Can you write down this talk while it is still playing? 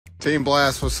Team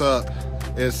Blast, what's up?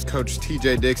 It's Coach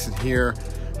TJ Dixon here.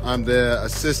 I'm the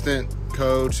assistant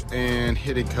coach and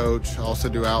hitting coach. I also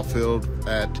do outfield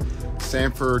at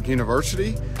Stanford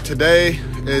University. Today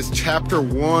is chapter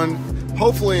 1,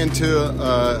 hopefully into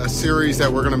a series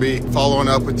that we're going to be following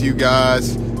up with you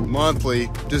guys monthly,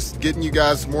 just getting you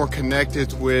guys more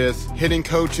connected with hitting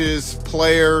coaches,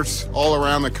 players all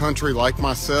around the country like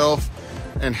myself,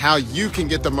 and how you can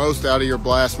get the most out of your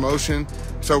blast motion.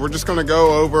 So we're just going to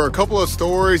go over a couple of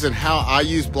stories and how I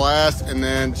use blast, and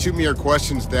then shoot me your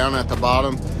questions down at the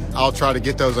bottom. I'll try to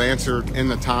get those answered in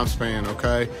the time span,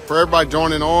 okay? For everybody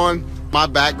joining on, my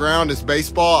background is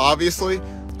baseball, obviously.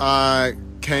 I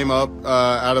came up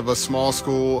out of a small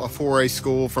school, a 4A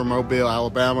school from Mobile,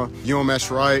 Alabama, UMS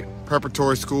Wright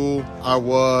Preparatory School. I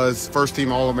was first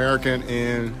team All-American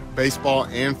in baseball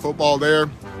and football there.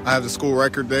 I have the school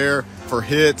record there for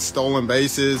hits, stolen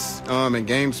bases, and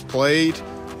games played.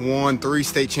 Won 3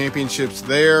 state championships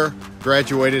there.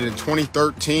 Graduated in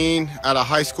 2013 out of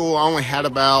high school. I only had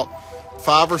about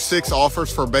 5 or 6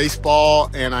 offers for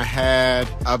baseball, and I had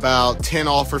about 10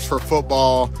 offers for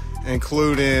football,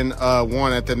 including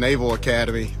one at the Naval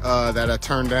Academy that I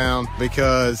turned down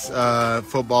because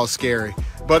football's scary.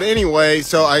 But anyway,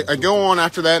 so I go on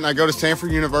after that, and I go to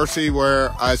Stanford University,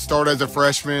 where I start as a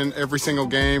freshman every single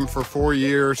game for 4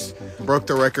 years. Broke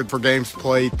the record for games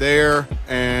played there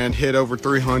and hit over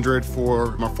 300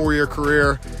 for my 4-year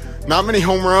career. Not many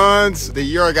home runs. The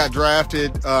year I got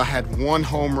drafted, I had 1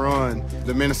 home run.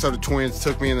 The Minnesota Twins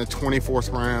took me in the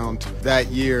 24th round that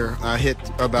year. I hit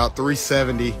about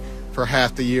 370 for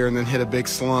half the year, and then hit a big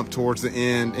slump towards the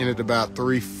end, ended about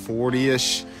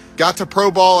 340-ish. Got to pro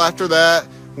ball after that,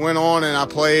 went on and I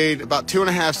played about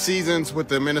 2.5 seasons with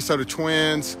the Minnesota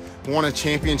Twins, won a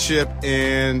championship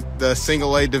in the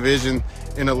single A division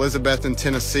in Elizabethton,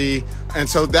 Tennessee. And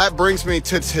so that brings me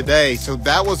to today. So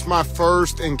that was my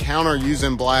first encounter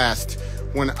using blast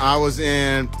when I was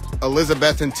in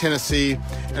Elizabethton, Tennessee.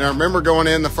 And I remember going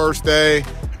in the first day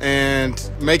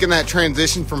and making that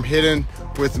transition from hitting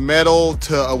with metal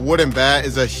to a wooden bat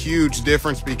is a huge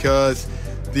difference, because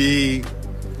the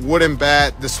wooden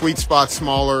bat, the sweet spot's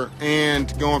smaller,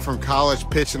 and going from college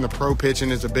pitching to pro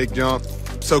pitching is a big jump.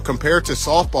 So compared to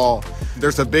softball,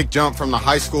 there's a big jump from the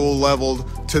high school level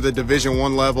to the Division I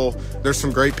level. There's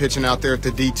some great pitching out there at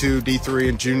the D2, D3,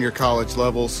 and junior college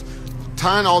levels.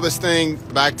 Tying all this thing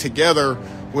back together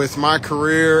with my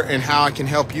career and how I can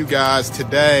help you guys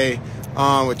today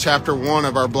with chapter 1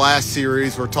 of our blast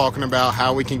series. We're talking about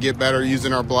how we can get better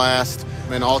using our blast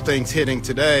and all things hitting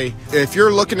today. If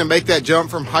you're looking to make that jump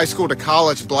from high school to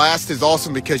college, blast is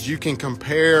awesome because you can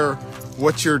compare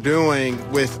what you're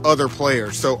doing with other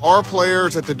players. So our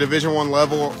players at the Division I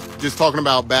level, just talking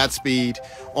about bat speed,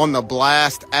 on the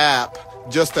blast app,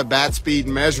 just the bat speed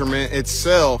measurement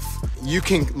itself, you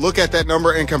can look at that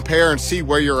number and compare and see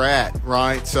where you're at,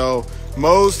 right? So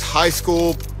most high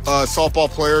school softball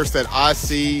players that I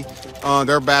see,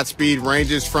 their bat speed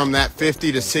ranges from that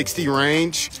 50 to 60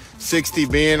 range. 60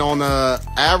 being on the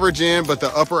average end, but the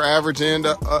upper average end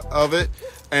of it.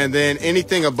 And then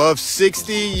anything above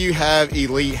 60, you have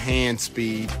elite hand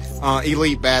speed,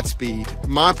 elite bat speed.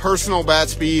 My personal bat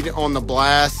speed on the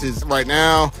blast is right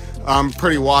now, I'm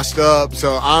pretty washed up,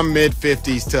 so I'm mid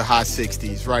 50s to high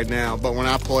 60s right now. But when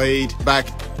I played back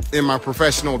in my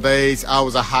professional days, I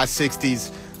was a high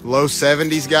 60s, low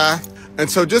 70s guy. And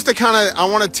so just to I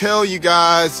want to tell you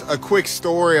guys a quick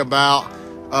story about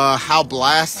how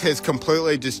blast has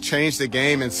completely just changed the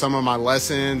game in some of my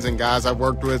lessons and guys I've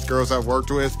worked with, girls I've worked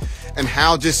with, and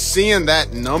how just seeing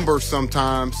that number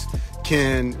sometimes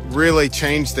can really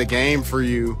change the game for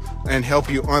you and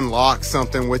help you unlock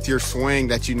something with your swing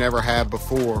that you never had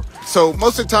before. So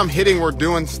most of the time hitting, we're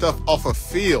doing stuff off a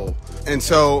feel. And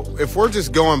so if we're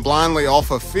just going blindly off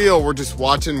a field, we're just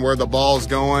watching where the ball's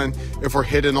going, if we're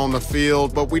hitting on the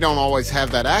field, but we don't always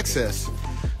have that access.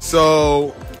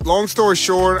 So long story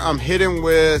short, I'm hitting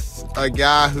with a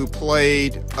guy who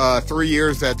played 3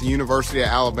 years at the University of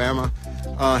Alabama.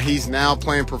 He's now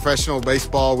playing professional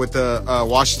baseball with the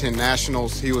Washington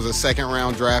Nationals. He was a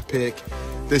 2nd-round draft pick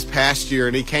this past year,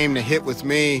 and he came to hit with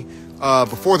me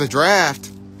before the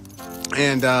draft.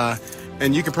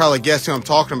 And you can probably guess who I'm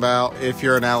talking about if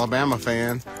you're an Alabama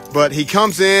fan. But he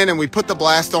comes in, and we put the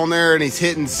blast on there, and he's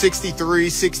hitting 63,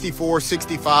 64,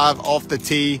 65 off the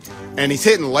tee, and he's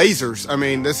hitting lasers. I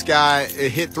mean, this guy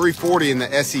hit 340 in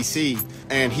the SEC,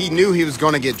 and he knew he was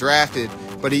going to get drafted,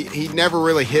 but he never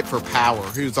really hit for power.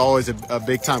 He was always a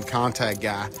big-time contact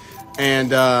guy.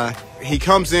 And he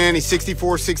comes in, he's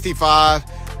 64, 65,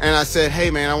 and I said,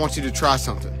 hey, man, I want you to try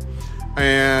something.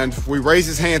 And we raise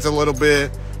his hands a little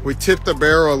bit. We tipped the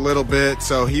barrel a little bit,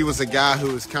 so he was a guy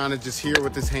who was kind of just here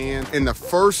with his hand. In the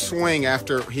first swing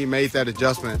after he made that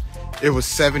adjustment, it was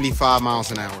 75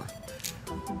 miles an hour.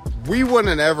 We wouldn't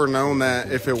have ever known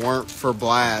that if it weren't for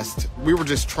Blast. We were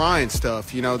just trying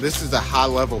stuff. You know, this is a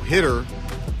high-level hitter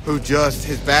who just,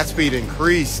 his bat speed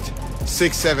increased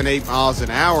 6, 7, 8 miles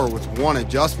an hour with one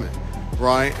adjustment,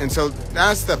 right? And so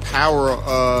that's the power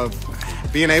of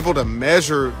being able to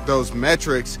measure those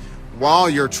metrics while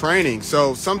you're training.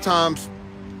 So sometimes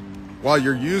while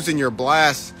you're using your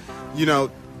Blast, you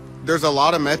know, there's a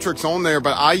lot of metrics on there,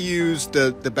 but I use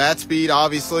the bat speed,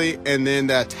 obviously, and then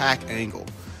the attack angle.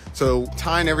 So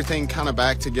tying everything kind of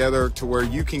back together to where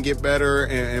you can get better,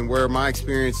 and where my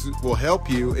experience will help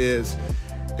you is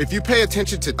if you pay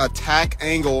attention to attack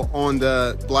angle on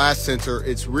the Blast sensor,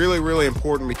 it's really, really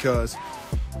important because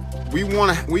we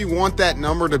want that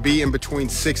number to be in between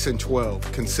 6 and 12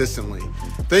 consistently.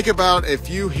 Think about if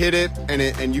you hit it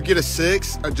and you get a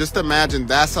 6, just imagine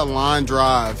that's a line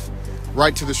drive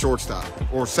right to the shortstop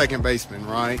or second baseman,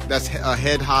 right? That's a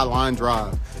head high line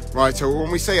drive, right? So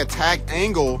when we say attack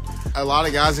angle, a lot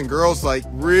of guys and girls like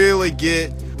really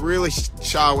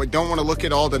shy away, don't want to look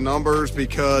at all the numbers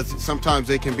because sometimes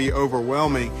they can be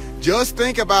overwhelming. Just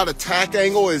think about attack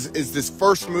angle is this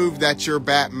first move that your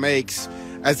bat makes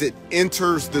as it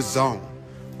enters the zone,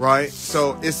 right?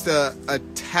 So it's the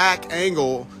attack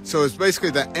angle. So it's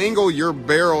basically the angle your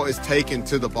barrel is taken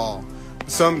to the ball.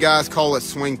 Some guys call it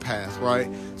swing path, right?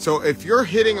 So if you're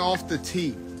hitting off the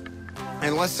tee,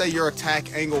 and let's say your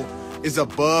attack angle is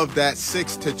above that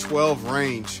 6 to 12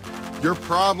 range, you're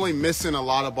probably missing a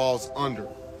lot of balls under,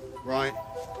 right?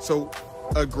 So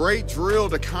a great drill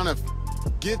to kind of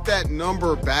get that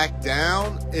number back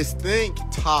down is think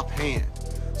top hand.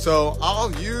 So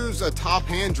I'll use a top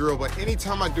hand drill, but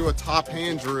anytime I do a top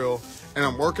hand drill and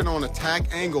I'm working on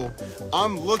attack angle,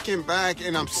 I'm looking back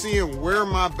and I'm seeing where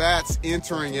my bat's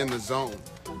entering in the zone.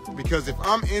 Because if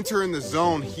I'm entering the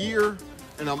zone here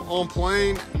and I'm on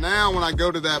plane, now when I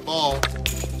go to that ball,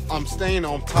 I'm staying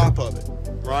on top of it,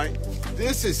 right?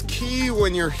 This is key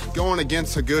when you're going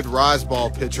against a good rise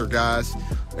ball pitcher, guys.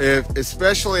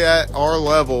 Especially at our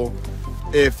level,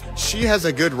 if she has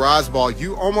a good rise ball,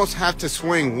 you almost have to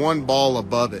swing one ball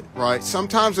above it, right?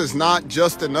 Sometimes it's not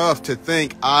just enough to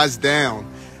think eyes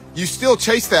down. You still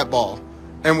chase that ball,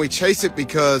 and we chase it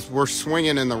because we're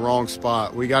swinging in the wrong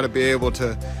spot. We got to be able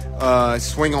to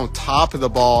swing on top of the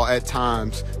ball at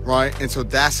times, right? And so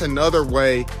that's another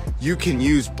way you can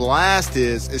use Blast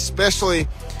is, especially,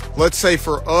 let's say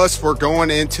for us, we're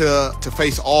going into to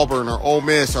face Auburn or Ole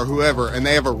Miss or whoever, and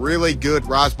they have a really good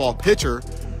rise ball pitcher.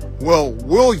 Well,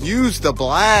 we'll use the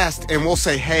Blast and we'll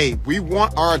say, hey, we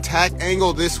want our attack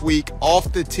angle this week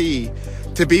off the tee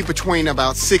to be between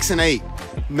about 6 and 8.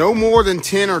 No more than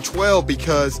 10 or 12,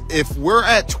 because if we're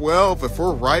at 12, if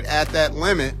we're right at that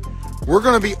limit, we're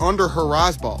going to be under her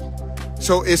rise ball.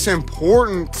 So it's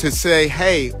important to say,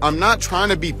 hey, I'm not trying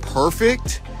to be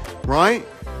perfect, right?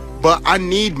 But I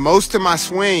need most of my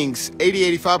swings,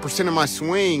 80-85% of my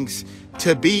swings,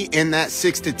 to be in that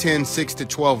 6 to 10, 6 to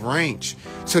 12 range.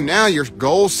 So now you're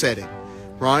goal setting,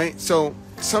 right? So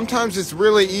sometimes it's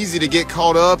really easy to get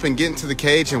caught up and get into the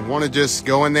cage and want to just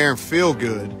go in there and feel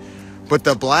good. But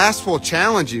the Blast will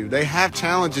challenge you. They have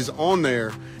challenges on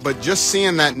there, but just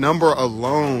seeing that number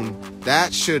alone,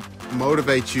 that should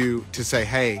motivate you to say,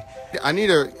 hey, I need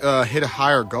to hit a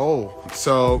higher goal.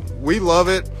 So we love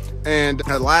it. And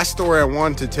the last story I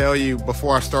wanted to tell you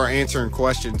before I start answering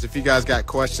questions, if you guys got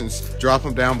questions, drop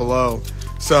them down below.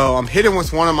 So I'm hitting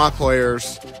with one of my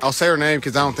players. I'll say her name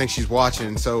because I don't think she's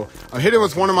watching. So I'm hitting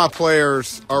with one of my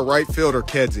players, our right fielder,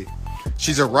 Kedzie.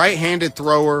 She's a right-handed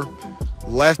thrower,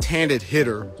 left-handed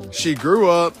hitter. She grew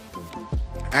up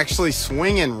actually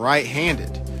swinging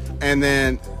right-handed. And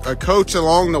then a coach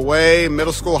along the way,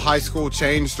 middle school, high school,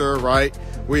 changed her, right?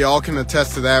 We all can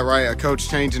attest to that, right? A coach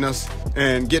changing us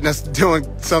and getting us doing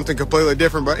something completely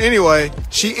different. But anyway,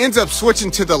 she ends up switching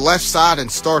to the left side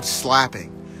and starts slapping.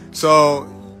 So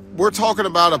we're talking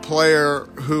about a player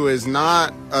who is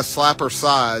not a slapper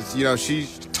size. You know,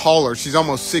 she's taller. She's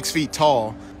almost 6 feet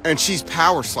tall, and she's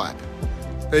power slapping.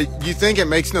 You think it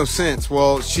makes no sense.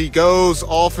 Well, she goes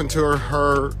off into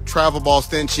her travel ball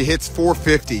stint. She hits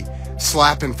 450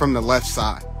 slapping from the left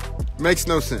side. Makes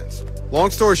no sense. Long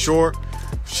story short,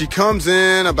 she comes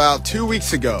in about 2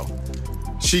 weeks ago.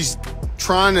 She's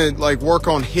trying to work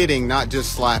on hitting, not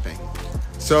just slapping.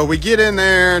 So we get in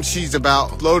there and she's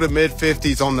about low to mid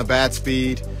 50s on the bat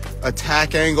speed.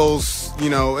 Attack angles,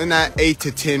 in that 8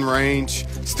 to 10 range.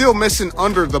 Still missing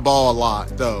under the ball a lot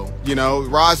though.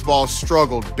 Rise ball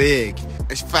struggled big.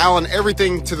 It's fouling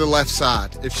everything to the left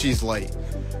side if she's late.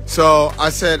 So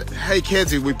I said, hey,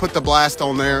 Kenzie, we put the blast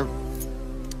on there.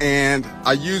 And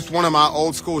I used one of my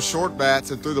old school short bats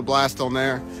and threw the blast on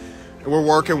there. And we're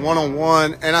working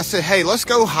one-on-one. And I said, hey, let's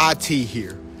go high tee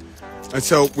here. And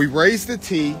so we raised the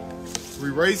tee. We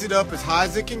raised it up as high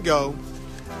as it can go.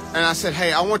 And I said,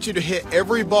 hey, I want you to hit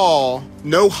every ball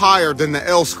no higher than the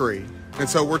L screen. And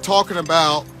so we're talking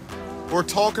about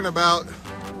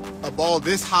a ball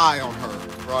this high on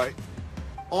her, right?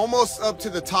 Almost up to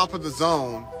the top of the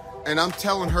zone. And I'm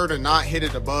telling her to not hit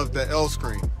it above the L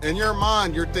screen. In your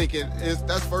mind, you're thinking,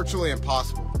 that's virtually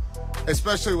impossible,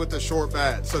 especially with the short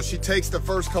bat. So she takes the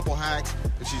first couple hacks,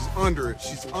 and she's under it,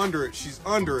 she's under it, she's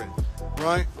under it,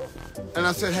 right? And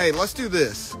I said, hey, let's do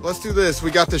this. Let's do this.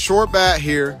 We got the short bat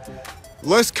here.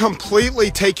 Let's completely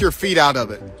take your feet out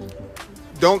of it.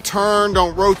 Don't turn,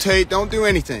 don't rotate, don't do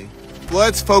anything.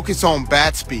 Let's focus on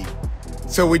bat speed.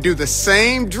 So we do the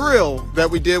same drill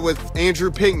that we did with Andrew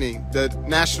Pinkney, the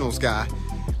Nationals guy.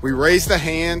 We raise the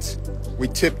hands, we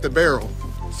tip the barrel.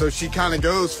 So she kind of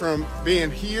goes from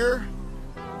being here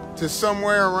to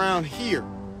somewhere around here.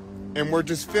 And we're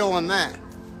just feeling that.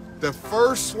 The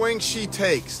first swing she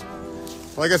takes,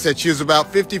 like I said, she was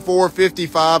about 54,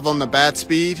 55 on the bat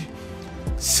speed,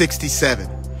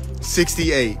 67,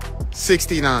 68,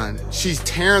 69. She's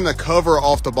tearing the cover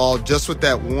off the ball just with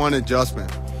that one adjustment.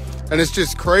 And it's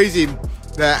just crazy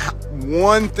that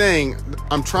one thing,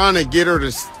 I'm trying to get her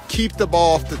to keep the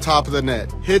ball off the top of the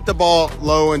net, hit the ball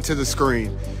low into the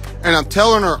screen. And I'm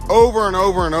telling her over and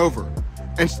over and over.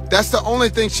 And that's the only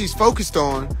thing she's focused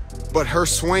on, but her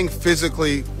swing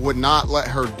physically would not let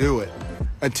her do it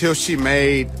until she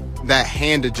made that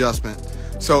hand adjustment.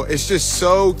 So it's just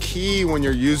so key when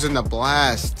you're using the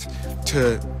blast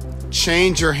to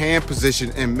change your hand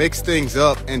position and mix things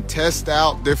up and test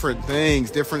out different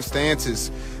things, different stances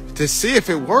to see if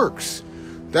it works.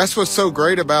 That's what's so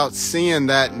great about seeing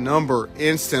that number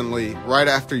instantly right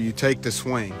after you take the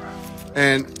swing.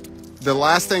 And the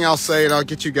last thing I'll say, and I'll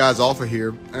get you guys off of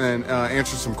here and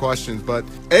answer some questions, but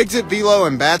exit velo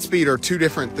and bat speed are two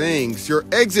different things. Your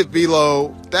exit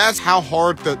velo, that's how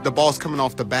hard the ball's coming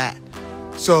off the bat.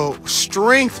 So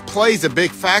strength plays a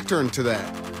big factor into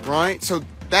that, right? So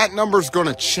that number's going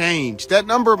to change. That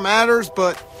number matters,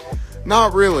 but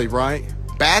not really, right?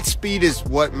 Bat speed is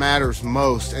what matters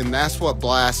most, and that's what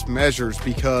blast measures,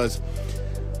 because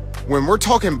when we're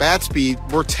talking bat speed,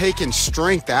 we're taking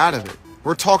strength out of it.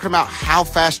 We're talking about how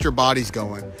fast your body's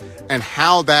going and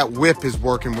how that whip is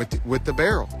working with the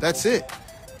barrel. That's it.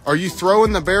 Are you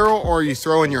throwing the barrel or are you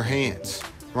throwing your hands?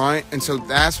 Right? And so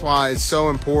that's why it's so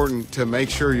important to make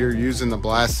sure you're using the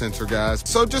blast sensor, guys.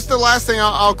 So just the last thing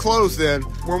I'll close then,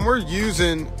 when we're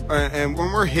using and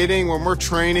when we're hitting, when we're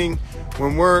training,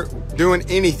 when we're doing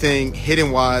anything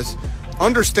hitting wise,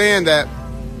 understand that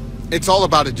it's all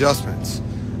about adjustments.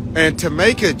 And to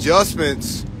make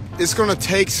adjustments, it's going to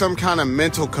take some kind of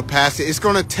mental capacity. It's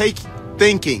going to take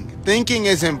thinking. Thinking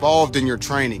is involved in your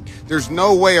training. There's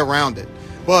no way around it.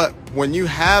 But when you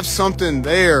have something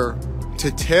there to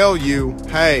tell you,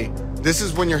 hey, this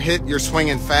is when you're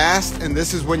swinging fast and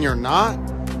this is when you're not,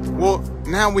 well,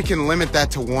 now we can limit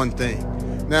that to one thing.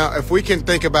 Now, if we can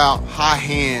think about high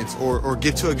hands or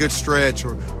get to a good stretch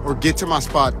or get to my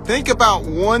spot, think about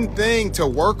one thing to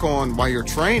work on while you're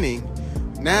training.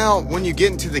 Now, when you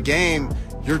get into the game,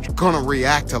 you're going to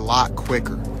react a lot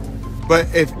quicker. But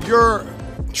if you're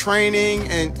training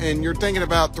and you're thinking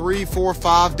about 3, 4,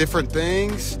 5 different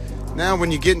things, now when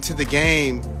you get into the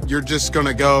game, you're just going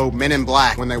to go Men in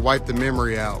Black when they wipe the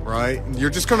memory out, right? You're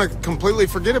just going to completely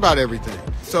forget about everything.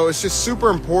 So it's just super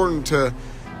important to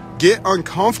get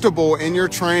uncomfortable in your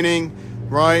training,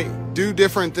 right? Do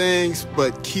different things,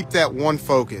 but keep that one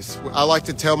focus. I like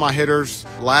to tell my hitters,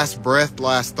 last breath,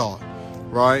 last thought,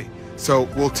 right? So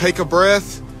we'll take a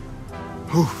breath,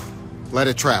 whew, let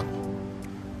it travel.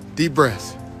 Deep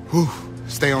breath, whew,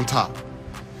 stay on top.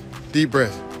 Deep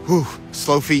breath, whew,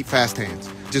 slow feet, fast hands.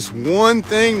 Just one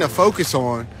thing to focus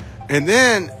on, and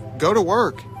then go to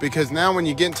work, because now when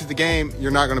you get into the game, you're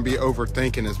not going to be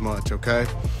overthinking as much, okay?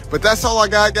 But that's all I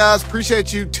got, guys.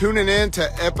 Appreciate you tuning in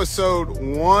to episode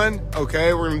 1,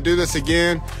 okay? We're going to do this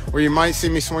again where you might see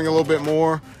me swing a little bit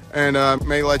more, and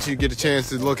may let you get a chance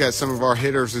to look at some of our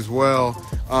hitters as well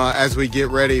as we get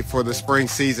ready for the spring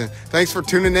season. Thanks for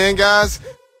tuning in, guys.